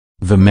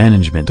The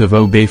management of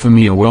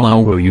Obafemi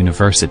Awolowo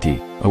University,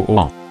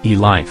 OAU,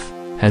 Ile Ife,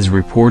 has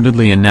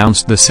reportedly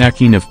announced the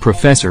sacking of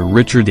Professor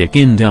Richard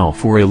Akindele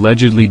for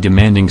allegedly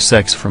demanding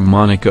sex from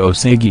Monica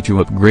Osagie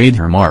to upgrade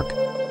her mark.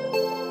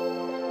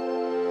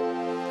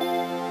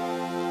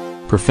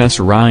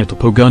 Professor Richard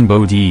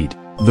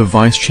Akindele, the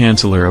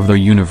vice-chancellor of the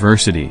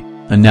university,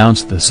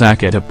 announced the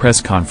sack at a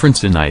press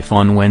conference in Ife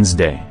on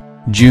Wednesday,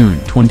 June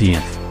 20,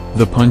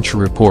 The Punch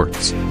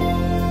reports.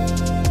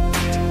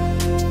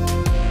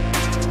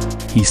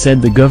 He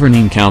said the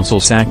governing council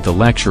sacked the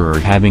lecturer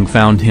having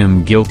found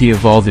him guilty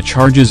of all the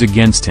charges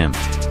against him.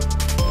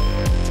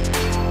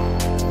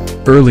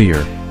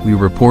 Earlier, we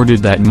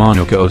reported that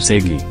Monica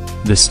Osagie,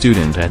 the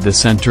student at the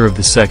center of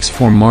the sex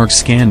for marks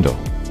scandal,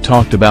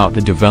 talked about the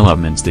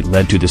developments that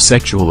led to the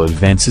sexual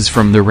advances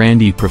from the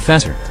Randy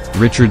Professor,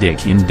 Richard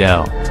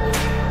Akindele.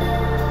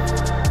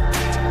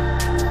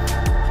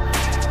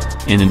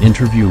 In an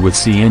interview with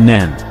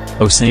CNN,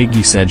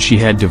 Osagie said she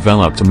had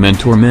developed a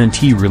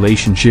mentor-mentee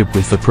relationship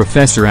with the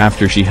professor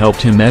after she helped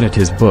him edit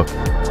his book.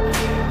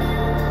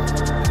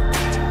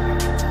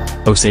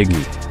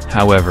 Osagie,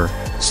 however,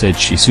 said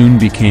she soon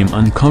became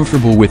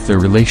uncomfortable with the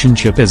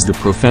relationship as the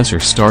professor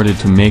started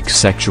to make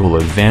sexual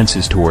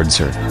advances towards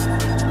her.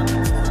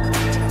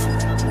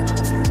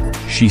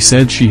 She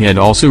said she had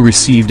also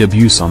received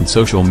abuse on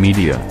social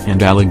media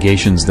and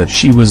allegations that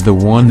she was the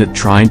one that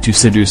tried to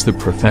seduce the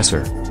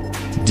professor.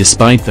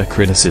 Despite the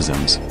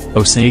criticisms,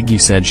 Osagie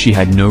said she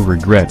had no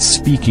regrets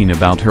speaking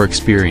about her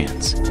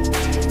experience.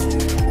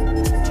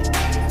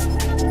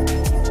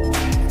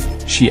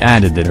 She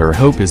added that her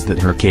hope is that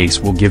her case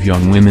will give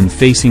young women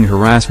facing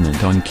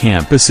harassment on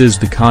campuses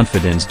the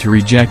confidence to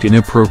reject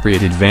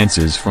inappropriate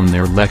advances from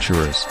their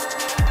lecturers.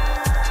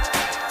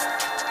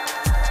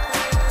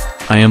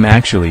 "I am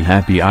actually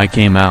happy I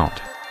came out.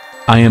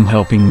 I am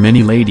helping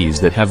many ladies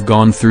that have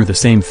gone through the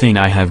same thing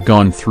I have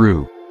gone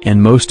through, and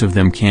most of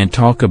them can't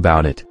talk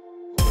about it.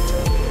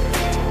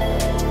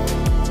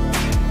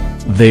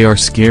 They are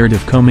scared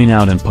of coming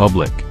out in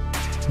public.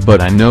 But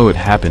I know it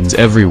happens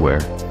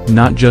everywhere,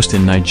 not just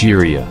in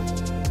Nigeria.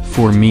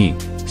 For me,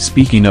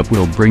 speaking up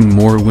will bring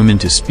more women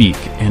to speak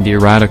and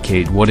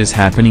eradicate what is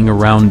happening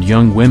around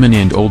young women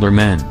and older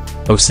men,"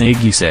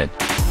 Osagie said.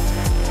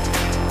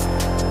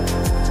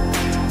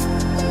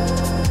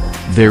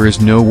 "There is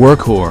no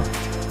work or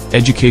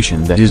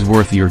education that is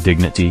worth your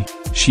dignity,"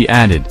 she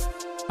added.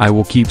 "I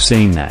will keep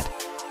saying that."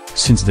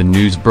 Since the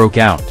news broke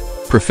out,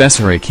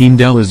 Professor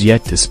Akindele is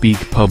yet to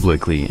speak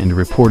publicly and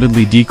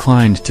reportedly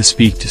declined to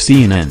speak to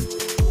CNN.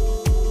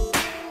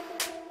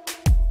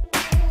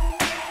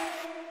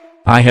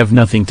 "I have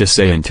nothing to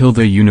say until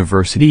the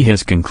university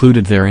has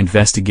concluded their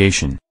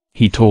investigation,"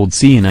 he told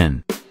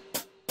CNN.